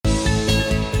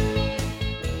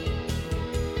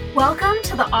Welcome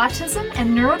to the Autism and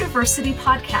Neurodiversity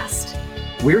Podcast.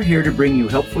 We're here to bring you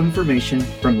helpful information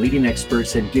from leading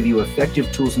experts and give you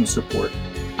effective tools and support.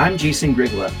 I'm Jason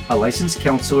Grigla, a licensed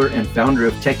counselor and founder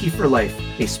of Techie for Life,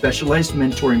 a specialized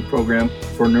mentoring program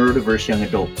for neurodiverse young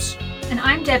adults. And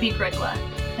I'm Debbie Grigla,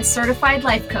 a certified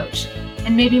life coach.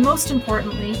 And maybe most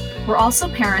importantly, we're also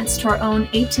parents to our own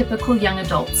atypical young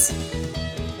adults.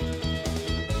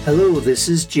 Hello, this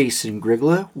is Jason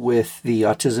Grigla with the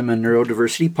Autism and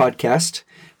Neurodiversity Podcast.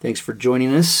 Thanks for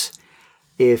joining us.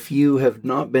 If you have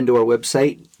not been to our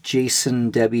website,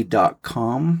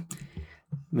 jasondebbie.com,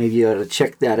 maybe you ought to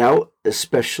check that out,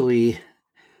 especially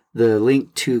the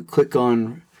link to click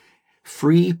on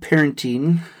free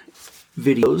parenting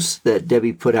videos that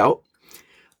Debbie put out.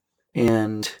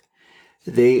 And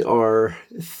they are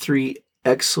 3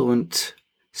 excellent,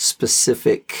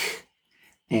 specific,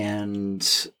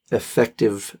 and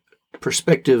effective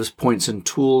perspectives, points, and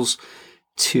tools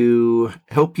to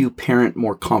help you parent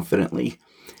more confidently.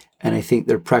 And I think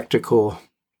they're practical,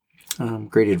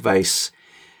 great advice.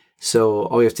 So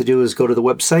all you have to do is go to the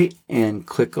website and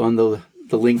click on the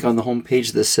link on the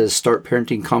homepage that says Start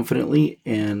Parenting Confidently,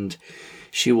 and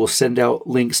she will send out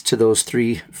links to those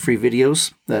 3 free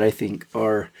videos that I think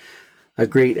are a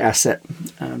great asset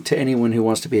to anyone who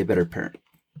wants to be a better parent.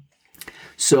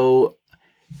 So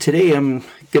today I'm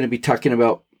going to be talking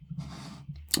about,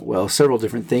 several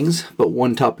different things, but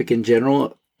one topic in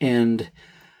general. And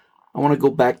I want to go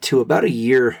back to about a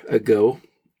year ago.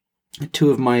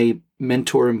 2 of my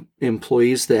mentor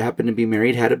employees that happened to be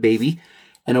married had a baby.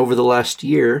 And over the last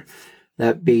year,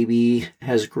 that baby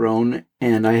has grown.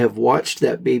 And I have watched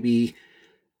that baby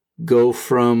go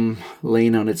from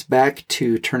laying on its back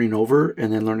to turning over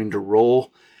and then learning to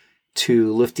roll,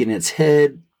 to lifting its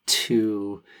head,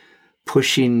 to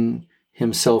pushing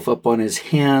himself up on his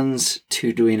hands,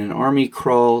 to doing an army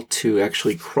crawl, to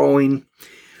actually crawling.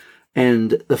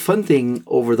 And the fun thing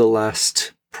over the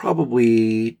last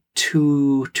probably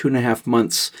 2.5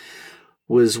 months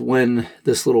was when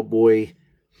this little boy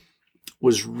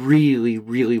was really,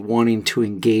 really wanting to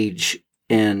engage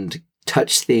and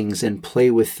touch things and play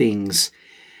with things,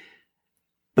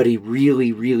 but he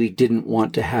really, really didn't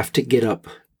want to have to get up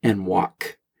and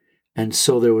walk. And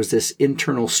so there was this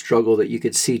internal struggle that you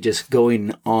could see just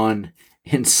going on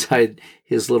inside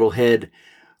his little head,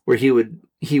 where he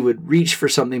would reach for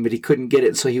something, but he couldn't get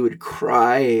it. So he would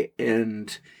cry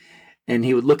and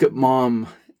he would look at mom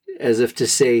as if to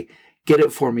say, get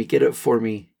it for me, get it for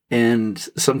me. And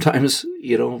sometimes,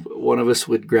 one of us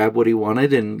would grab what he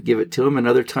wanted and give it to him. And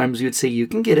other times you'd say, you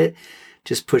can get it.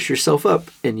 Just push yourself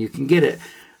up and you can get it.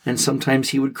 And sometimes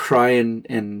he would cry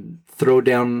and throw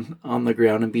down on the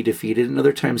ground and be defeated. And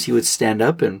other times he would stand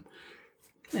up and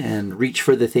reach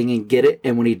for the thing and get it.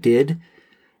 And when he did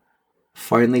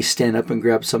finally stand up and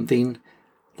grab something,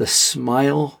 the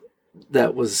smile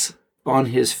that was on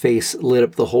his face lit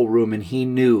up the whole room. And he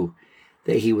knew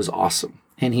that he was awesome.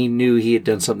 And he knew he had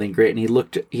done something great. And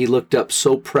he looked up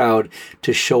so proud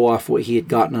to show off what he had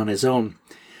gotten on his own.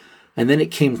 And then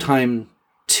it came time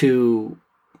to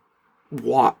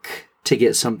walk to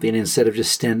get something instead of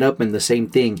just stand up. And the same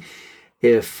thing,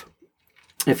 if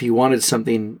he wanted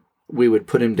something, we would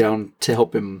put him down to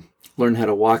help him learn how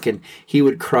to walk, and he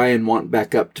would cry and want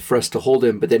back up for us to hold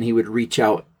him, but then he would reach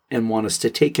out and want us to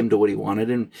take him to what he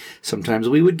wanted. And sometimes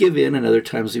we would give in, and other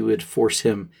times we would force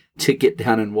him to get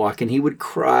down and walk, and he would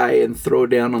cry and throw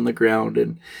down on the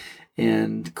ground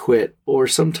and quit. Or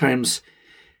sometimes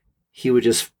he would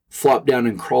just flop down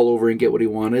and crawl over and get what he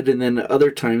wanted. And then other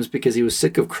times, because he was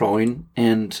sick of crawling,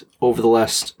 and over the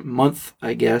last month,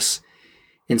 I guess,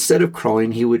 instead of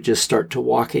crawling, he would just start to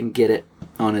walk and get it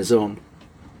on his own.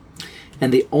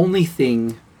 And the only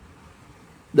thing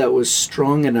that was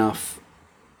strong enough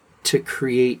to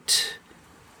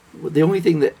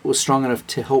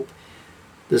help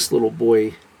this little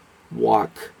boy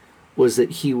walk was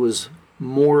that he was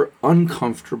more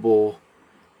uncomfortable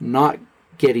not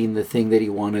getting the thing that he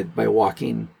wanted by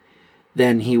walking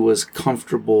than he was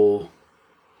comfortable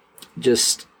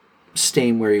just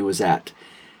staying where he was at.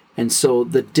 And so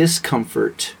the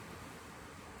discomfort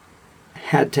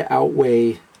had to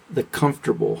outweigh the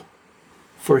comfortable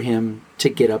for him to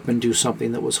get up and do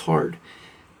something that was hard.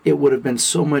 It would have been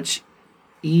so much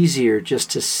easier just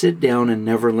to sit down and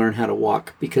never learn how to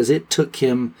walk, because it took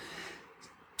him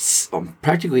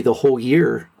practically the whole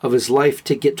year of his life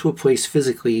to get to a place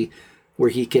physically where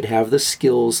he could have the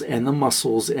skills and the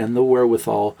muscles and the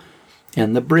wherewithal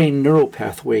and the brain neural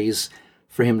pathways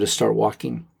for him to start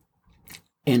walking.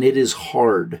 And it is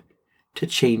hard to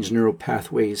change neural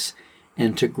pathways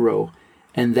and to grow.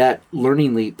 And that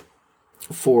learning leap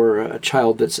for a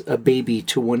child that's a baby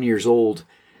to 1 year old,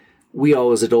 we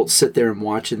all as adults sit there and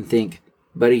watch and think,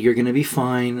 buddy, you're going to be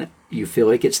fine. You feel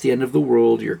like it's the end of the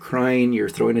world. You're crying. You're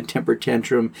throwing a temper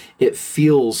tantrum. It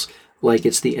feels like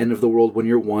it's the end of the world when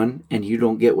you're one and you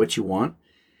don't get what you want.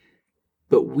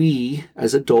 But we,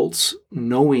 as adults,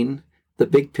 knowing the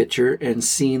big picture and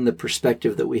seeing the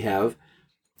perspective that we have,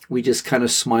 we just kind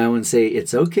of smile and say,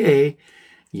 it's okay.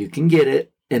 You can get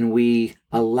it. And we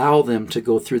allow them to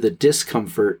go through the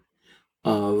discomfort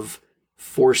of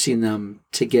forcing them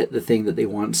to get the thing that they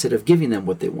want instead of giving them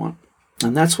what they want.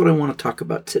 And that's what I want to talk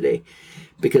about today,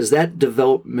 because that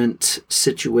development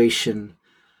situation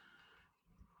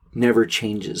never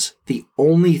changes. The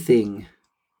only thing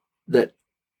that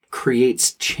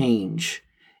creates change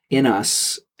in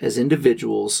us as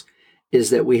individuals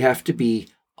is that we have to be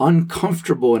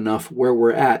uncomfortable enough where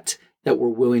we're at that we're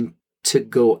willing to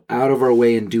go out of our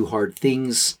way and do hard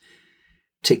things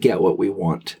to get what we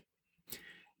want.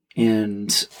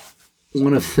 And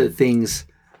one of the things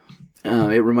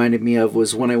it reminded me of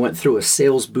was when I went through a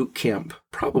sales boot camp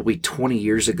probably 20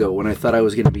 years ago when I thought I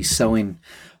was going to be selling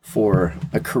for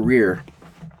a career.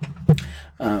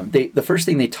 The first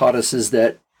thing they taught us is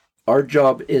that our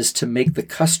job is to make the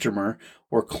customer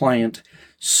or client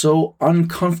so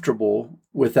uncomfortable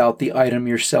without the item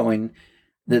you're selling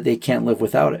that they can't live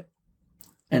without it.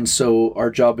 And so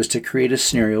our job is to create a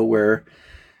scenario where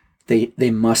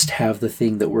they must have the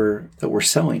thing that we're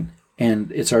selling.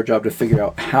 And it's our job to figure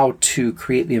out how to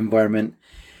create the environment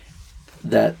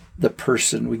that the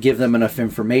person, we give them enough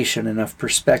information, enough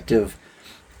perspective,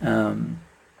 and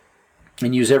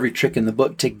use every trick in the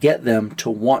book to get them to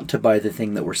want to buy the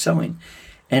thing that we're selling.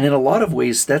 And in a lot of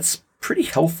ways, that's pretty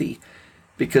healthy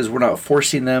because we're not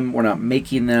forcing them, we're not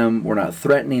making them, we're not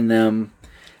threatening them,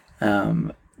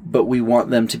 but we want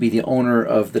them to be the owner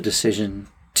of the decision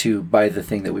to buy the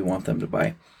thing that we want them to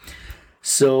buy.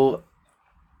 So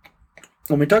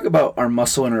when we talk about our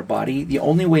muscle in our body, the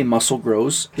only way muscle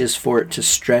grows is for it to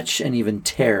stretch and even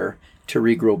tear to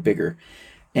regrow bigger.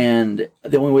 And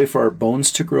the only way for our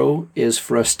bones to grow is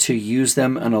for us to use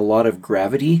them in a lot of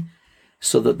gravity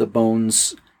so that the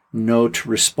bones know to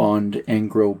respond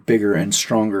and grow bigger and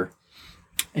stronger.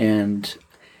 And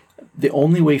the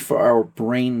only way for our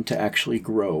brain to actually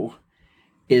grow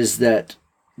is that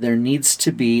there needs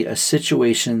to be a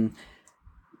situation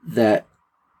that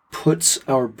puts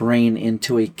our brain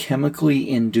into a chemically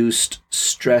induced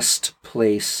stressed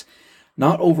place,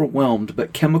 not overwhelmed,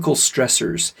 but chemical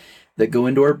stressors that go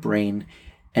into our brain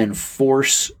and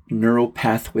force neural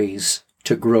pathways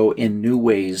to grow in new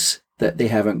ways that they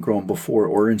haven't grown before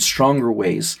or in stronger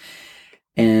ways.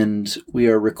 And we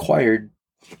are required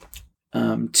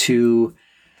to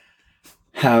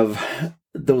have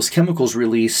those chemicals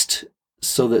released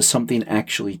so that something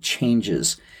actually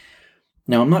changes.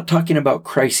 Now, I'm not talking about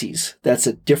crises. That's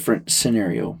a different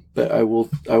scenario, but I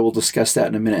will discuss that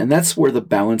in a minute. And that's where the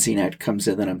balancing act comes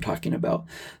in that I'm talking about.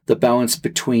 The balance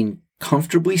between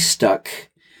comfortably stuck,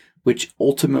 which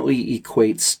ultimately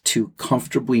equates to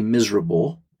comfortably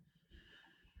miserable,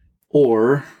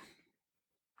 or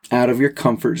out of your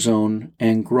comfort zone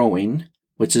and growing,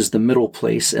 which is the middle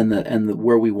place and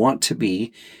where we want to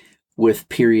be, with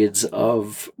periods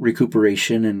of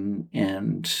recuperation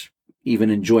and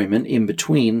even enjoyment in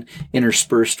between,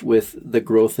 interspersed with the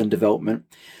growth and development.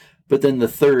 But then the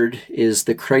third is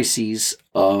the crises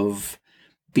of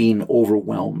being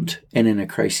overwhelmed and in a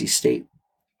crisis state.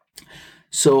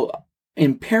 So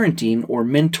in parenting or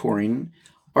mentoring,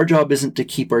 our job isn't to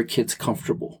keep our kids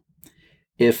comfortable.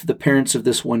 If the parents of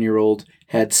this 1 year old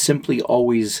had simply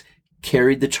always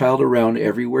carried the child around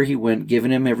everywhere he went,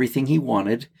 given him everything he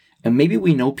wanted, and maybe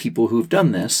we know people who've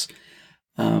done this,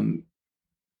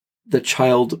 the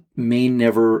child may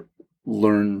never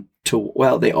learn to,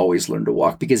 well, they always learn to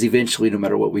walk, because eventually, no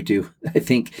matter what we do, I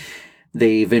think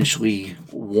they eventually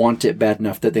want it bad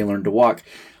enough that they learn to walk.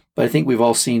 But I think we've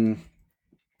all seen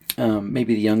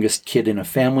maybe the youngest kid in a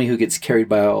family who gets carried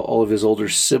by all of his older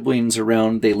siblings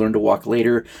around, they learn to walk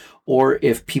later. Or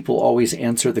if people always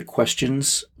answer the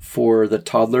questions for the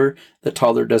toddler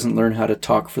doesn't learn how to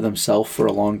talk for themselves for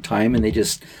a long time, and they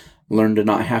just learn to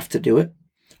not have to do it.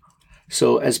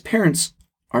 So as parents,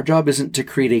 our job isn't to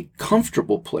create a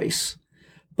comfortable place,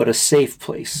 but a safe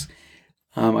place.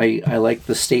 I like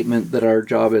the statement that our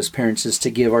job as parents is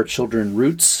to give our children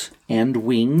roots and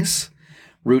wings.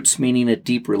 Roots meaning a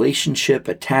deep relationship,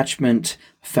 attachment,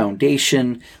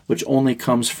 foundation, which only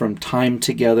comes from time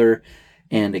together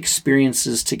and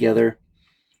experiences together.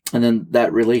 And then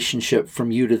that relationship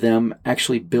from you to them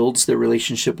actually builds their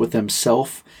relationship with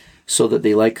themselves so that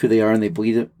they like who they are and they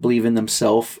believe in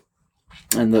themselves.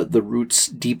 and the roots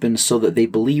deepen so that they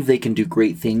believe they can do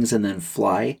great things and then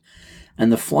fly.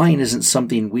 And the flying isn't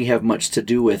something we have much to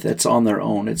do with. It's on their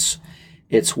own.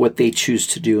 It's what they choose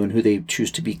to do and who they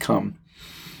choose to become.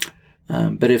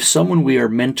 But if someone we are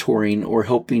mentoring or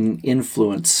helping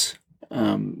influence,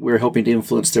 we're helping to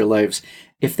influence their lives,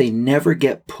 if they never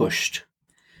get pushed,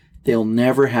 they'll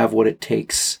never have what it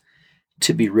takes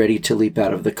to be ready to leap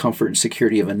out of the comfort and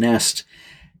security of a nest.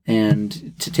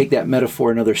 And to take that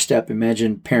metaphor another step,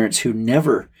 imagine parents who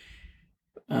never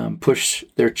push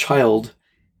their child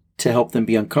to help them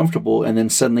be uncomfortable, and then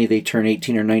suddenly they turn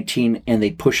 18 or 19 and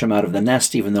they push them out of the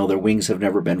nest even though their wings have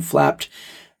never been flapped.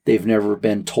 They've never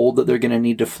been told that they're going to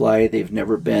need to fly. They've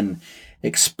never been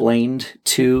explained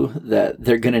to that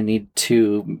they're going to need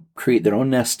to create their own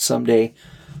nest someday.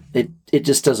 It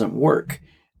just doesn't work.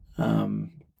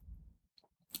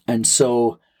 And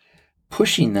so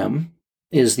pushing them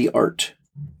is the art.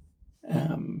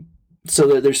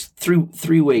 So there's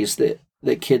three ways that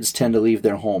kids tend to leave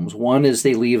their homes. One is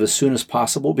they leave as soon as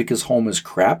possible because home is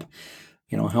crap.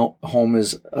 Home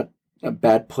is a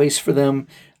bad place for them.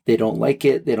 They don't like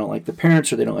it. They don't like the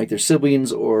parents, or they don't like their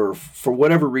siblings, or for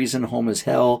whatever reason, home is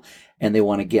hell and they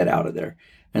want to get out of there.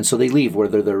 And so they leave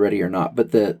whether they're ready or not.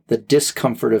 But the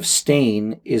discomfort of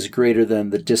staying is greater than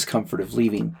the discomfort of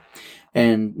leaving.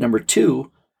 And number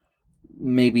two,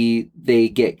 maybe they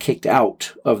get kicked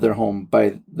out of their home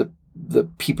by the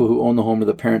people who own the home or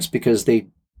the parents because they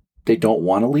don't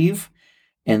want to leave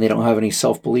and they don't have any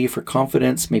self-belief or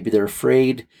confidence. Maybe they're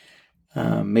afraid.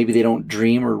 Maybe they don't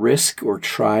dream or risk or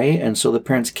try, and so the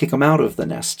parents kick them out of the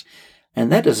nest.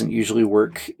 And that doesn't usually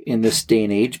work in this day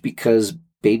and age because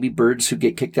baby birds who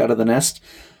get kicked out of the nest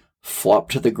flop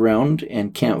to the ground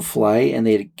and can't fly, and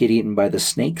they get eaten by the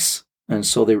snakes. And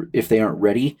so if they aren't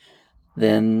ready,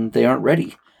 then they aren't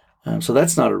ready. So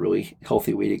that's not a really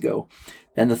healthy way to go.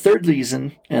 And the third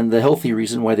reason, and the healthy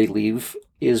reason why they leave,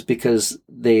 is because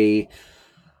they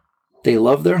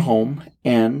love their home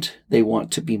and they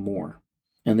want to be more.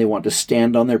 And they want to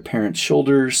stand on their parents'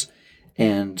 shoulders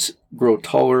and grow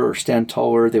taller or stand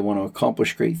taller. They want to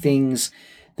accomplish great things.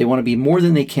 They want to be more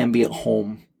than they can be at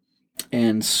home.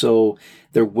 And so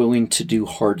they're willing to do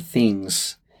hard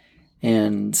things.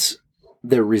 And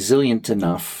they're resilient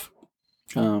enough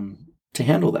to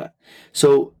handle that.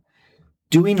 So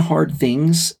doing hard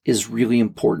things is really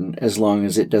important as long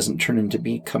as it doesn't turn into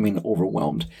becoming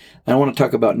overwhelmed. I want to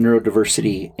talk about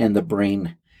neurodiversity and the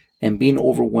brain. And being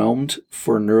overwhelmed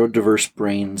for neurodiverse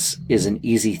brains is an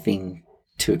easy thing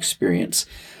to experience.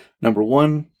 Number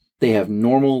one, they have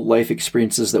normal life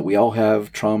experiences that we all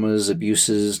have, traumas,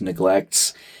 abuses,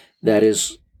 neglects, that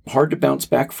is hard to bounce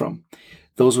back from.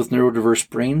 Those with neurodiverse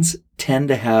brains tend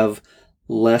to have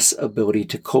less ability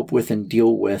to cope with and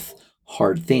deal with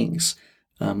hard things.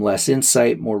 Less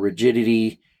insight, more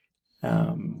rigidity,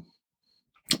 a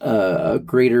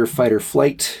greater fight or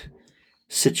flight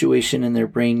situation in their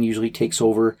brain usually takes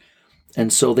over.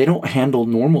 And so they don't handle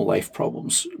normal life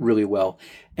problems really well.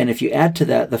 And if you add to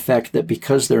that the fact that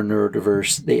because they're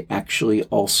neurodiverse, they actually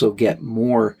also get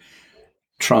more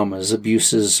traumas,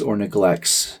 abuses, or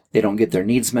neglects. They don't get their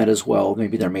needs met as well.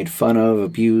 Maybe they're made fun of,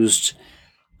 abused.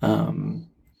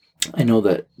 I know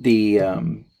that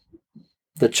the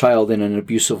child in an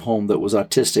abusive home that was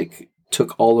autistic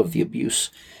took all of the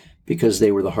abuse because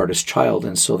they were the hardest child,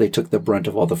 and so they took the brunt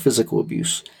of all the physical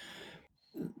abuse.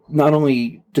 Not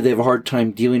only do they have a hard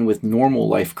time dealing with normal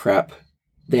life crap,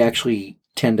 they actually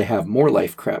tend to have more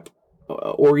life crap,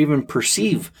 or even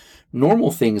perceive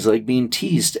normal things like being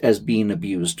teased as being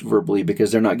abused verbally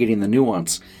because they're not getting the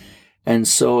nuance. And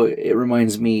so it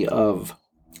reminds me of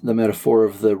the metaphor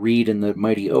of the reed and the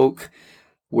mighty oak,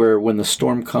 where when the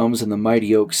storm comes and the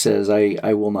mighty oak says,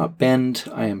 I will not bend,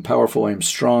 I am powerful, I am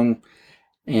strong,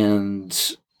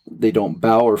 and they don't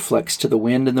bow or flex to the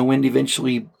wind, and the wind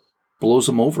eventually blows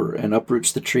them over and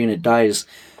uproots the tree and it dies.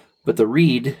 But the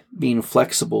reed, being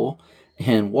flexible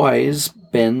and wise,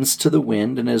 bends to the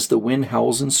wind, and as the wind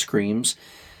howls and screams,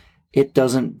 it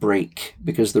doesn't break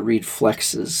because the reed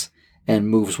flexes and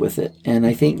moves with it. And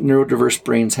I think neurodiverse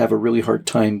brains have a really hard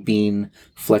time being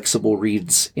flexible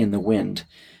reeds in the wind.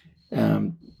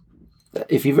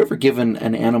 If you've ever given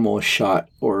an animal a shot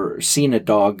or seen a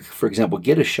dog, for example,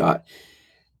 get a shot,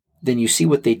 then you see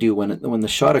what they do. When the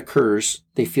shot occurs,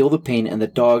 they feel the pain, and the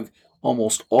dog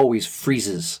almost always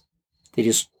freezes. They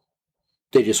just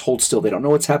hold still. They don't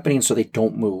know what's happening, so they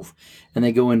don't move. And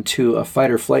they go into a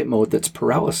fight or flight mode that's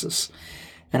paralysis.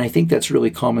 And I think that's really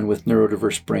common with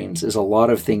neurodiverse brains, is a lot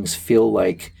of things feel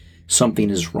like something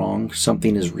is wrong,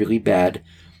 something is really bad,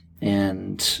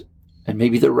 and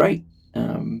maybe they're right.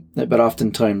 But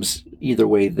oftentimes either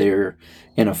way, they're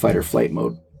in a fight or flight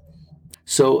mode.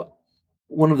 So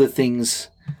one of the things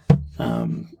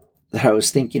that I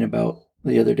was thinking about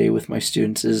the other day with my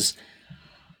students is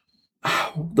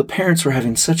the parents were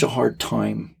having such a hard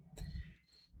time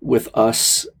with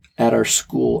us at our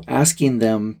school, asking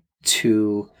them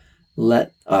to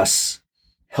let us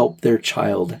help their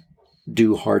child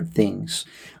do hard things.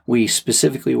 We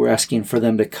specifically were asking for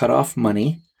them to cut off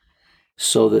money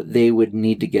so that they would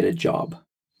need to get a job,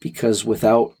 because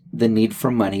without the need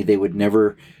for money, they would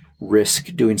never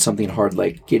risk doing something hard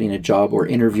like getting a job or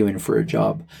interviewing for a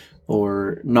job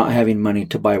or not having money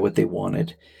to buy what they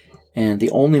wanted. And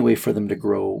the only way for them to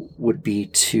grow would be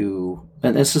to,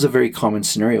 and this is a very common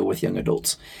scenario with young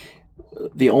adults,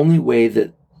 the only way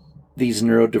that these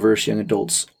neurodiverse young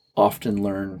adults often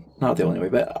learn, not the only way,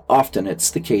 but often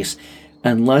it's the case,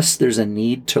 unless there's a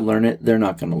need to learn it, they're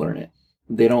not going to learn it.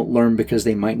 They don't learn because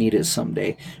they might need it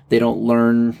someday. They don't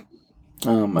learn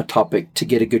a topic to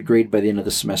get a good grade by the end of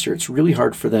the semester. It's really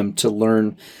hard for them to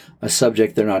learn a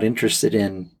subject they're not interested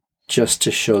in just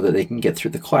to show that they can get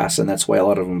through the class, and that's why a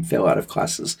lot of them fail out of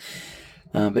classes.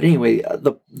 But anyway,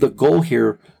 the goal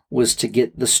here was to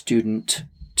get the student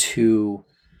to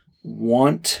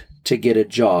want to get a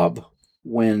job,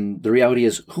 when the reality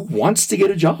is, who wants to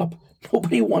get a job?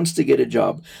 Nobody wants to get a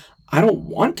job. I don't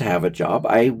want to have a job.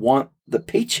 I want the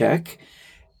paycheck,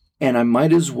 and I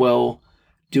might as well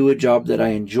do a job that I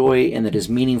enjoy and that is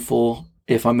meaningful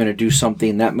if I'm going to do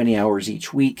something that many hours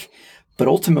each week. But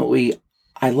ultimately,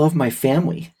 I love my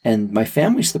family, and my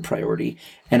family's the priority,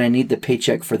 and I need the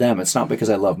paycheck for them. It's not because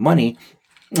I love money.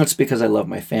 It's because I love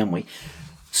my family.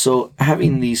 So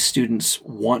having these students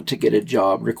want to get a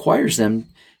job requires them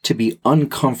to be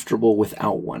uncomfortable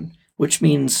without one, which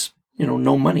means,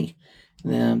 no money.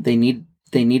 They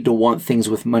need to want things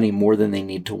with money more than they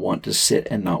need to want to sit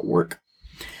and not work.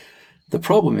 The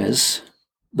problem is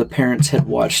the parents had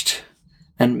watched,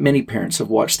 and many parents have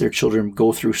watched their children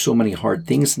go through so many hard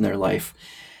things in their life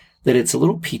that it's a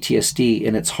little PTSD,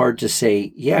 and it's hard to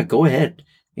say, yeah, go ahead,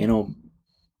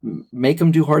 make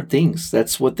them do hard things.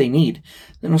 That's what they need.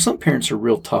 Some parents are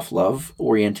real tough love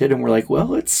oriented, and we're like, well,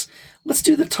 let's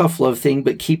do the tough love thing,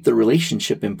 but keep the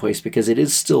relationship in place, because it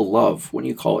is still love when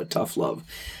you call it tough love.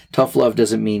 Tough love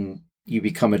doesn't mean you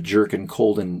become a jerk and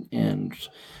cold and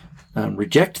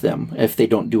reject them if they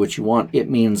don't do what you want. It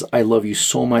means I love you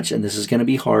so much, and this is going to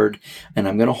be hard, and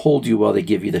I'm going to hold you while they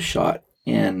give you the shot,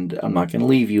 and I'm not going to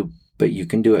leave you, but you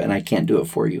can do it, and I can't do it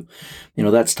for you.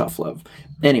 That's tough love.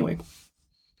 Anyway,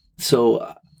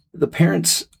 so the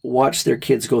parents watch their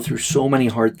kids go through so many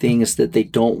hard things that they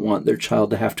don't want their child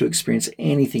to have to experience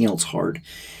anything else hard.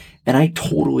 And I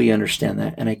totally understand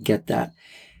that, and I get that.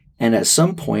 And at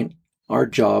some point, our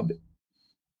job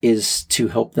is to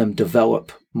help them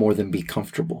develop more than be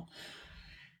comfortable.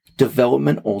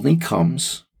 Development only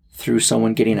comes through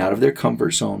someone getting out of their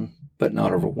comfort zone, but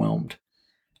not overwhelmed.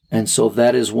 And so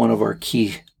that is one of our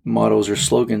key mottos or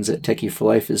slogans at Techie for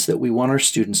Life, is that we want our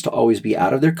students to always be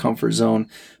out of their comfort zone,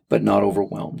 but not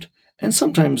overwhelmed. And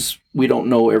sometimes we don't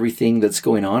know everything that's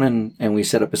going on, and we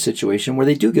set up a situation where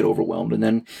they do get overwhelmed, and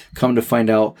then come to find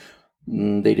out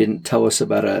they didn't tell us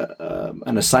about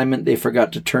an assignment they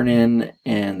forgot to turn in,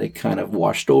 and they kind of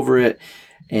washed over it,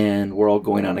 and we're all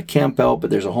going on a camp out, but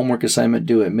there's a homework assignment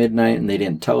due at midnight, and they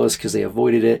didn't tell us because they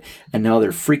avoided it, and now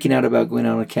they're freaking out about going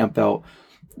on a camp out.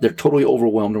 They're totally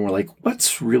overwhelmed, and we're like,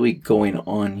 what's really going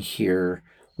on here?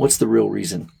 What's the real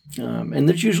reason? And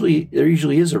there usually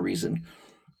is a reason.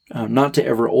 Not to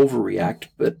ever overreact,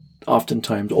 but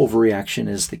oftentimes overreaction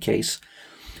is the case.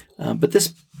 But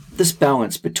this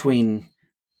balance between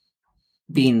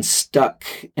being stuck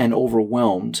and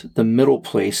overwhelmed, the middle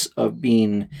place of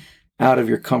being out of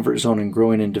your comfort zone and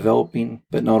growing and developing,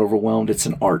 but not overwhelmed, it's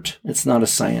an art. It's not a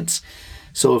science.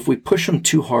 So if we push them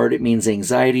too hard, it means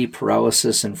anxiety,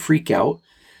 paralysis, and freak out.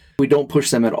 If we don't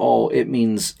push them at all, it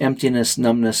means emptiness,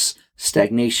 numbness,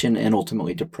 stagnation, and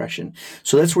ultimately depression.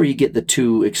 So that's where you get the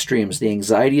two extremes. The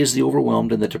anxiety is the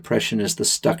overwhelmed, and the depression is the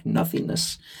stuck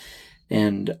nothingness.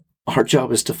 And our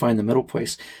job is to find the middle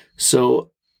place.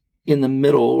 So in the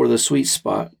middle, or the sweet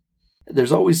spot, there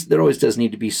always does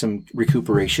need to be some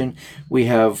recuperation. We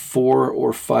have 4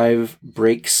 or 5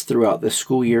 breaks throughout the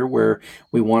school year where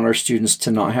we want our students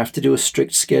to not have to do a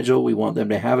strict schedule. We want them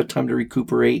to have a time to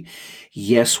recuperate.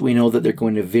 Yes, we know that they're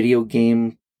going to video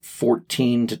game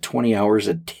 14 to 20 hours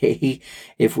a day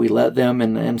if we let them,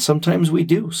 and sometimes we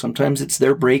do. Sometimes it's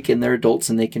their break and they're adults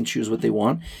and they can choose what they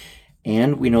want.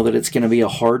 And we know that it's going to be a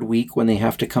hard week when they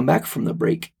have to come back from the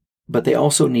break. but they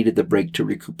also needed the break to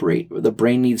recuperate. The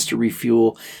brain needs to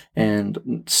refuel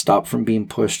and stop from being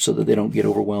pushed so that they don't get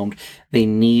overwhelmed. They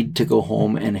need to go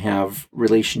home and have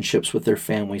relationships with their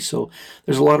family. So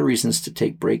there's a lot of reasons to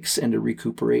take breaks and to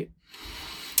recuperate.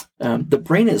 The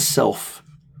brain itself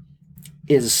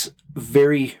is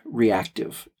very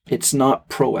reactive. It's not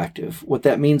proactive. What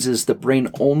that means is the brain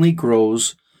only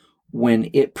grows when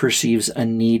it perceives a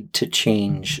need to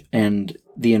change and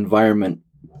the environment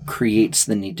creates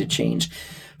the need to change.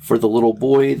 For the little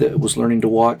boy that was learning to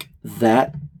walk,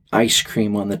 that ice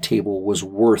cream on the table was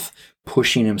worth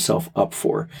pushing himself up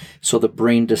for. So the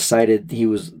brain decided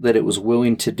that it was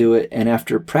willing to do it. And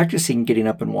after practicing getting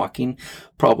up and walking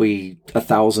probably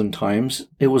 1,000 times,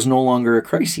 it was no longer a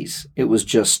crisis. It was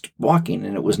just walking,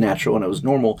 and it was natural and it was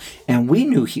normal. And we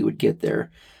knew he would get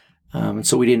there. And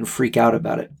so we didn't freak out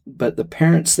about it. But the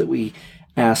parents that we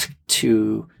asked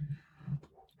to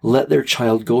let their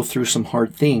child go through some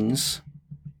hard things,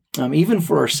 even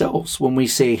for ourselves, when we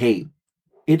say, hey,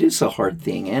 it is a hard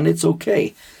thing and it's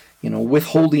okay.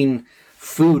 Withholding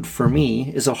food for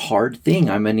me is a hard thing.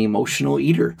 I'm an emotional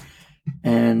eater.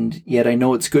 And yet I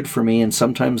know it's good for me. And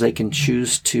sometimes I can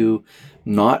choose to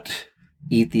not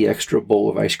eat the extra bowl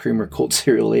of ice cream or cold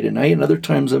cereal late at night. And other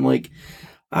times I'm like,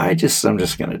 I'm just going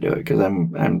to do it because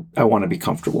I want to be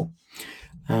comfortable.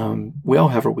 We all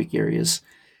have our weak areas.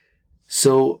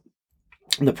 So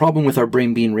the problem with our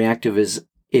brain being reactive is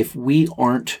if we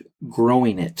aren't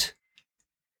growing it,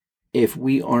 if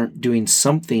we aren't doing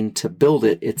something to build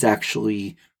it, it's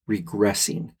actually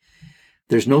regressing.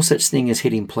 There's no such thing as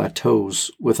hitting plateaus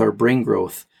with our brain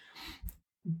growth.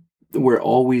 We're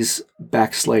always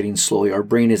backsliding slowly. Our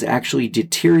brain is actually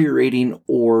deteriorating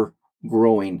or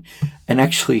growing. And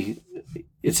actually,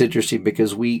 it's interesting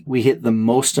because we hit the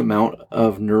most amount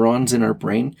of neurons in our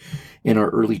brain in our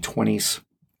early 20s.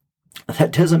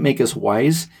 That doesn't make us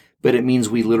wise, but it means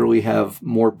we literally have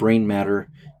more brain matter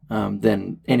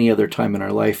than any other time in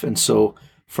our life. And so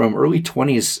from early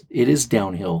 20s, it is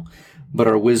downhill, but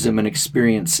our wisdom and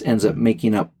experience ends up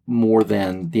making up more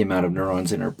than the amount of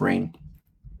neurons in our brain.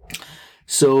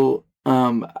 So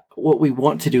what we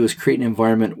want to do is create an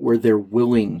environment where they're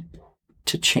willing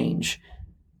to change.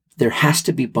 There has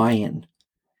to be buy-in.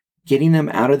 Getting them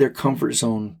out of their comfort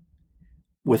zone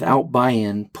without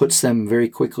buy-in puts them very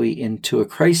quickly into a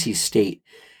crisis state.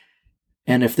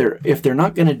 And if they're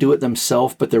not going to do it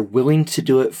themselves, but they're willing to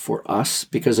do it for us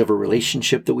because of a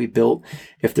relationship that we built,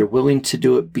 if they're willing to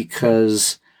do it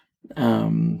because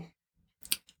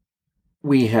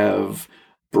we have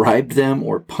bribed them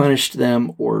or punished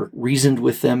them or reasoned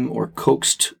with them or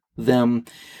coaxed them,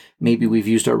 maybe we've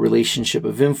used our relationship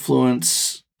of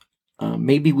influence,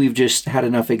 maybe we've just had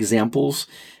enough examples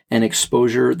and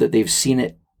exposure that they've seen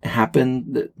it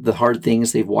happen, the hard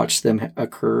things, they've watched them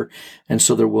occur, and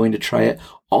so they're willing to try it.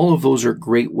 All of those are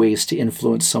great ways to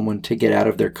influence someone to get out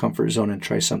of their comfort zone and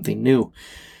try something new.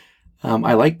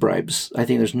 I like bribes. I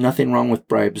think there's nothing wrong with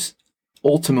bribes.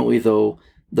 Ultimately, though,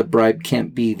 the bribe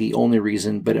can't be the only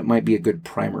reason, but it might be a good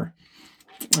primer.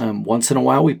 Once in a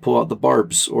while, we pull out the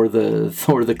barbs or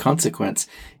the consequence.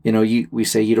 We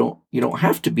say you don't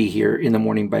have to be here in the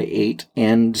morning by 8,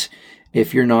 and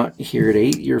if you're not here at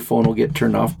 8, your phone will get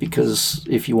turned off because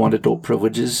if you want adult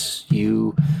privileges,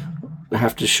 you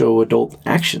have to show adult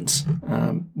actions.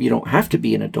 You don't have to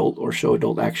be an adult or show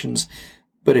adult actions,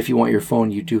 but if you want your phone,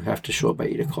 you do have to show up by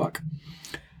 8 o'clock.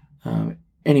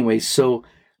 Anyway, so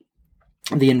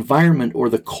the environment or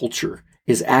the culture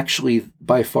is actually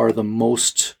by far the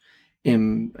most,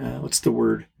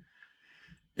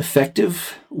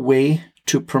 effective way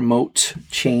to promote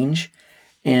change.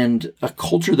 And a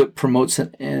culture that promotes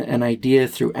an idea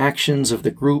through actions of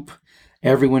the group,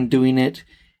 everyone doing it,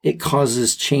 it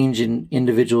causes change in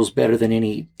individuals better than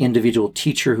any individual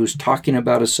teacher who's talking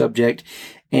about a subject,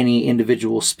 any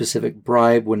individual specific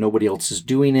bribe when nobody else is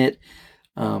doing it.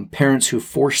 Parents who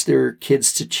force their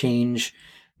kids to change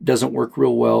doesn't work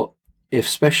real well,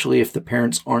 especially if the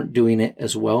parents aren't doing it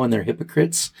as well and they're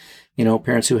hypocrites.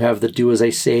 Parents who have the do as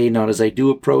I say, not as I do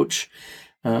approach,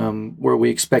 where we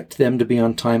expect them to be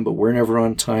on time, but we're never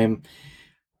on time.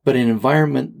 But an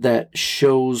environment that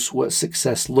shows what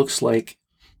success looks like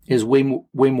is way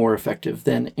more effective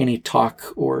than any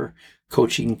talk or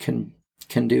coaching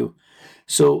can do.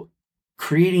 So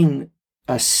creating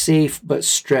a safe but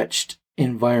stretched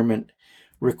environment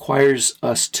requires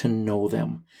us to know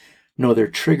them, know their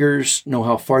triggers, know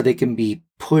how far they can be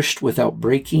pushed without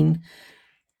breaking.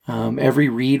 Every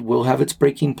reed will have its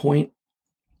breaking point.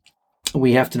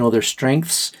 We have to know their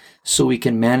strengths so we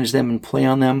can manage them and play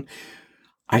on them.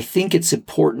 I think it's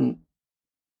important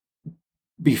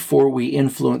before we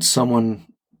influence someone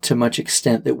to much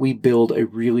extent that we build a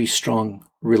really strong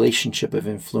relationship of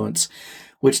influence,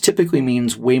 which typically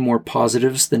means way more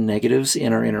positives than negatives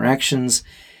in our interactions.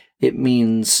 It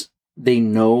means they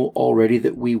know already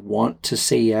that we want to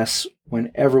say yes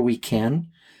whenever we can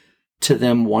to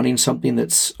them wanting something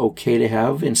that's okay to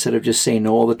have, instead of just saying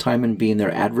no all the time and being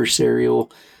their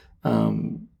adversarial,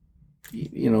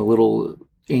 little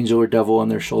angel or devil on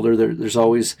their shoulder. There's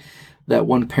always that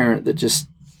one parent that just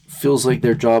feels like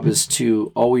their job is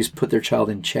to always put their child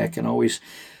in check and always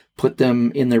put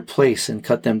them in their place and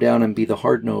cut them down and be the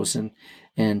hard nose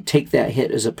and take that hit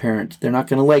as a parent. They're not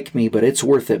going to like me, but it's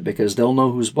worth it because they'll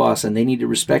know who's boss and they need to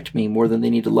respect me more than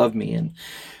they need to love me. And,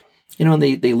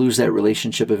 they lose that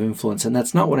relationship of influence. And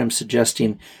that's not what I'm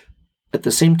suggesting. At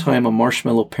the same time, a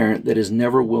marshmallow parent that is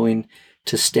never willing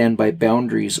to stand by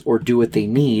boundaries or do what they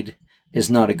need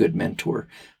is not a good mentor.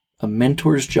 A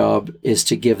mentor's job is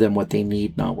to give them what they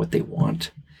need, not what they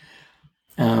want.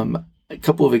 A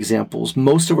couple of examples.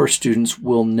 Most of our students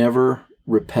will never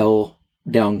rappel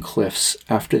down cliffs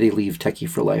after they leave Techie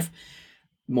for Life.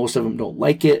 Most of them don't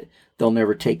like it. They'll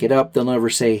never take it up. They'll never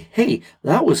say, hey,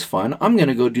 that was fun. I'm going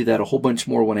to go do that a whole bunch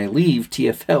more when I leave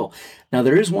TFL. Now,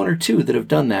 there is one or two that have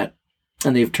done that,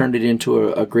 and they've turned it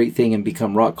into a great thing and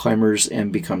become rock climbers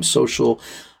and become social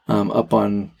up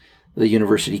on the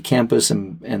university campus,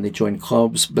 and they join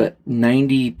clubs. But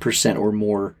 90% or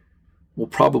more will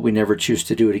probably never choose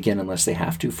to do it again unless they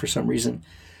have to for some reason.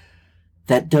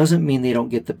 That doesn't mean they don't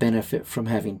get the benefit from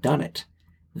having done it.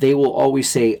 They will always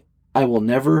say, I will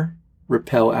never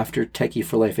rappel after Techie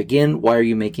for Life again. Why are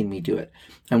you making me do it?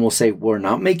 And we'll say, we're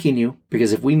not making you,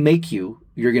 because if we make you,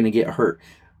 you're going to get hurt.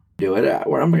 Do it.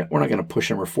 We're not going to push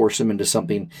them or force them into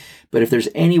something. But if there's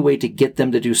any way to get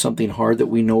them to do something hard that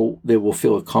we know they will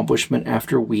feel accomplishment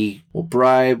after, we will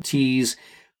bribe, tease,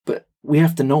 but we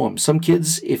have to know them. Some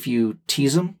kids, if you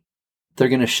tease them, they're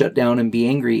going to shut down and be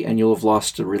angry and you'll have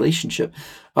lost a relationship.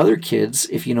 Other kids,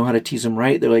 if you know how to tease them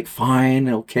right, they're like, fine,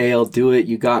 okay, I'll do it.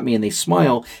 You got me. And they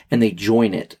smile and they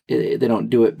join it. They don't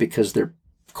do it because they're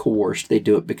coerced. They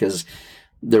do it because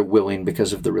they're willing,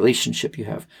 because of the relationship you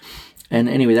have. And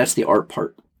anyway, that's the art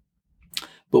part.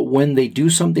 But when they do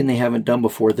something they haven't done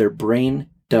before, their brain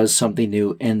does something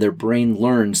new and their brain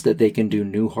learns that they can do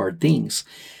new hard things.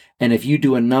 And if you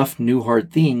do enough new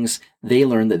hard things, they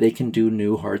learn that they can do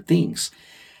new hard things.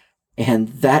 And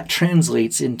that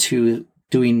translates into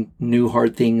doing new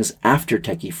hard things after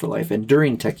Techie for Life and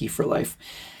during Techie for Life.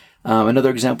 Another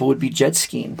example would be jet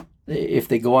skiing. If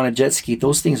they go on a jet ski,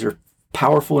 those things are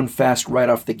powerful and fast right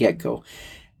off the get-go.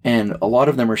 And a lot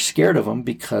of them are scared of them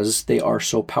because they are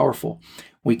so powerful.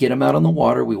 We get them out on the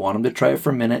water. We want them to try it for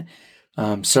a minute.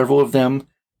 Several of them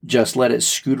just let it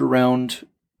scoot around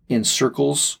in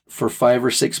circles for 5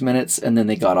 or 6 minutes, and then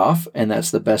they got off, and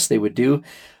that's the best they would do.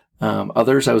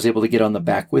 Others, I was able to get on the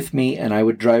back with me, and I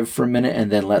would drive for a minute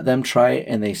and then let them try it,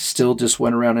 and they still just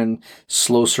went around in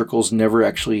slow circles, never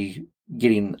actually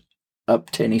getting up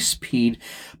to any speed.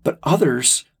 But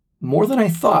others, more than I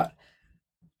thought,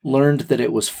 learned that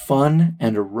it was fun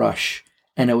and a rush,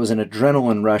 and it was an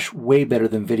adrenaline rush, way better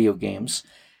than video games.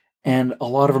 And a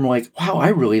lot of them were like, wow, I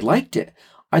really liked it.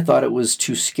 I thought it was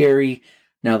too scary.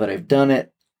 Now that I've done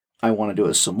it, I want to do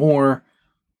it some more.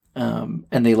 And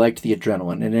they liked the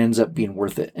adrenaline. It ends up being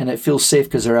worth it. And it feels safe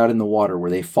because they're out in the water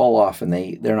where they fall off and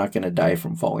they're not going to die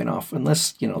from falling off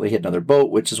unless, they hit another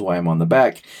boat, which is why I'm on the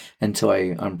back until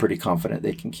I'm pretty confident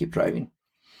they can keep driving.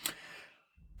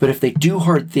 But if they do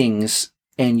hard things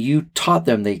and you taught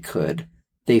them they could,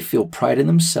 they feel pride in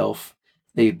themselves.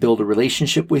 They build a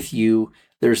relationship with you.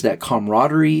 There's that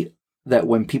camaraderie that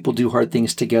when people do hard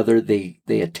things together, they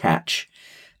attach.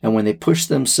 And when they push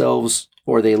themselves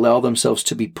or they allow themselves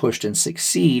to be pushed and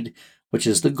succeed, which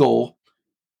is the goal,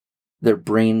 their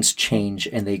brains change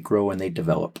and they grow and they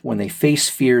develop. When they face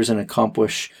fears and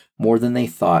accomplish more than they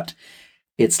thought,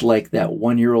 it's like that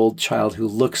 1-year-old child who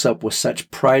looks up with such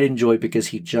pride and joy because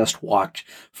he just walked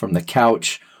from the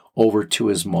couch over to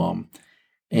his mom.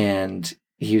 And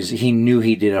he knew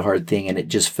he did a hard thing and it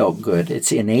just felt good.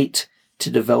 It's innate to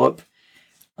develop.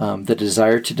 The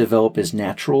desire to develop is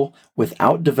natural.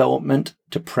 Without development,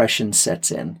 depression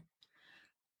sets in.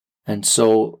 And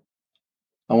so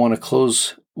I want to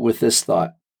close with this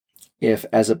thought. If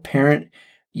as a parent,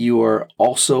 you are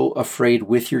also afraid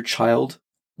with your child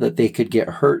that they could get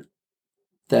hurt,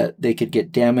 that they could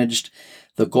get damaged,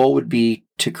 the goal would be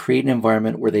to create an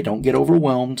environment where they don't get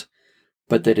overwhelmed,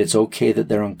 but that it's okay that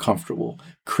they're uncomfortable.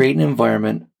 Create an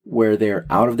environment where they're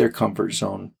out of their comfort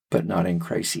zone, but not in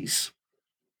crises.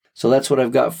 So that's what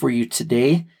I've got for you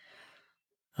today.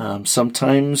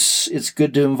 Sometimes it's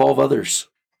good to involve others.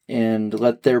 and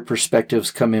let their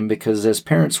perspectives come in, because as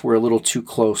parents, we're a little too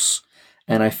close.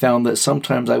 And I found that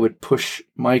sometimes I would push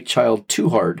my child too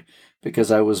hard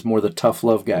because I was more the tough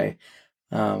love guy.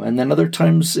 And then other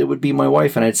times it would be my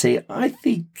wife, and I'd say, I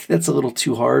think that's a little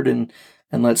too hard, and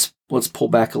let's pull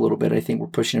back a little bit. I think we're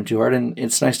pushing him too hard, and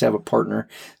it's nice to have a partner.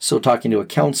 So talking to a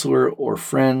counselor or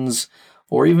friends,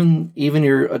 or even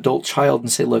your adult child,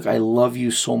 and say, look, I love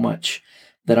you so much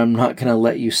that I'm not going to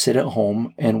let you sit at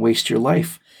home and waste your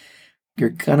life. You're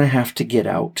going to have to get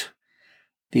out.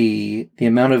 The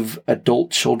amount of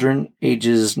adult children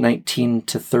ages 19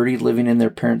 to 30 living in their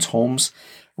parents' homes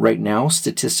right now,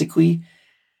 statistically,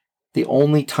 the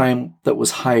only time that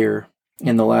was higher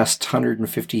in the last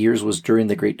 150 years was during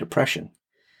the Great Depression.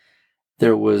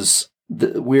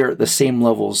 We're at the same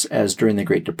levels as during the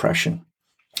Great Depression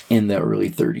in the early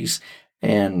 30s.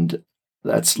 And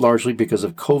that's largely because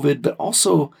of COVID, but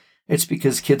also it's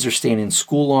because kids are staying in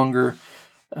school longer.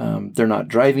 They're not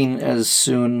driving as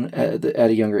soon at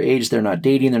a younger age. They're not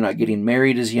dating. They're not getting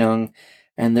married as young.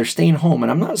 And they're staying home.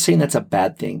 And I'm not saying that's a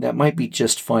bad thing. That might be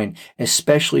just fine,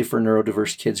 especially for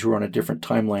neurodiverse kids who are on a different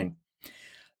timeline.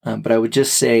 But I would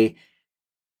just say,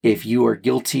 if you are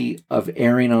guilty of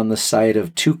erring on the side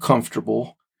of too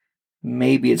comfortable,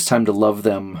 maybe it's time to love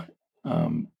them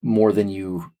more than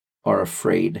you are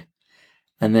afraid.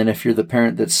 And then if you're the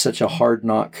parent that's such a hard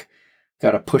knock,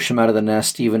 got to push them out of the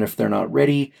nest even if they're not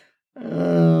ready,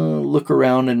 look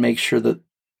around and make sure that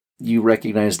you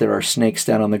recognize there are snakes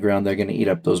down on the ground. They're going to eat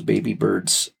up those baby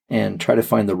birds, and try to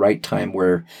find the right time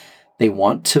where they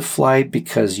want to fly,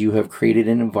 because you have created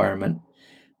an environment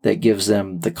that gives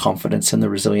them the confidence and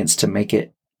the resilience to make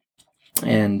it.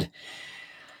 And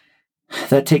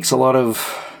that takes a lot of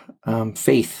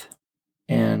faith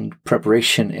and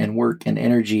preparation and work and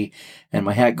energy. And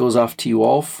my hat goes off to you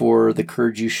all for the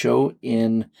courage you show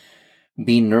in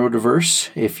being neurodiverse,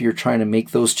 if you're trying to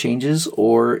make those changes,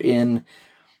 or in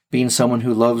being someone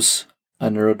who loves a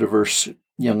neurodiverse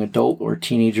young adult or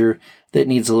teenager that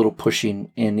needs a little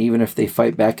pushing. And even if they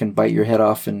fight back and bite your head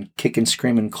off and kick and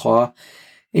scream and claw,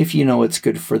 if you know it's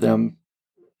good for them,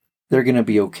 they're going to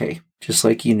be okay. Just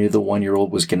like you knew the 1-year-old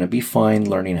was going to be fine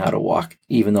learning how to walk,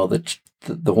 even though the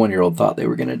 1-year-old thought they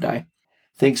were going to die.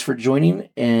 Thanks for joining,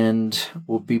 and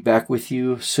we'll be back with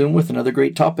you soon with another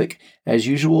great topic. As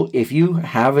usual, if you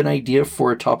have an idea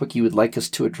for a topic you would like us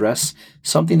to address,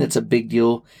 something that's a big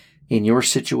deal in your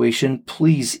situation,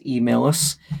 please email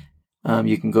us.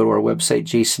 You can go to our website,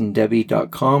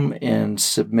 jasondebbie.com, and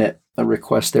submit a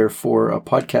request there for a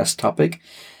podcast topic.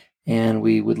 And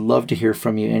we would love to hear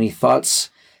from you. Any thoughts?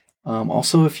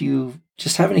 Also, if you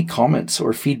just have any comments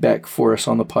or feedback for us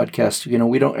on the podcast,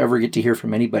 we don't ever get to hear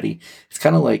from anybody. It's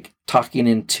kind of like talking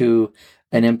into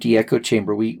an empty echo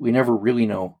chamber. We never really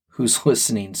know who's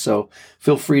listening. So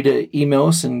feel free to email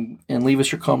us and leave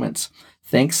us your comments.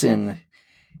 Thanks, and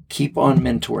keep on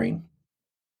mentoring.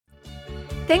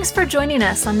 Thanks for joining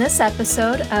us on this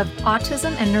episode of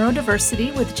Autism and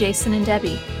Neurodiversity with Jason and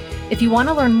Debbie. If you want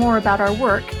to learn more about our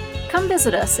work, come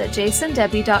visit us at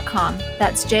jasondebbie.com.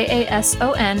 That's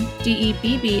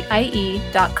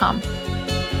JASONDEBBIE.com.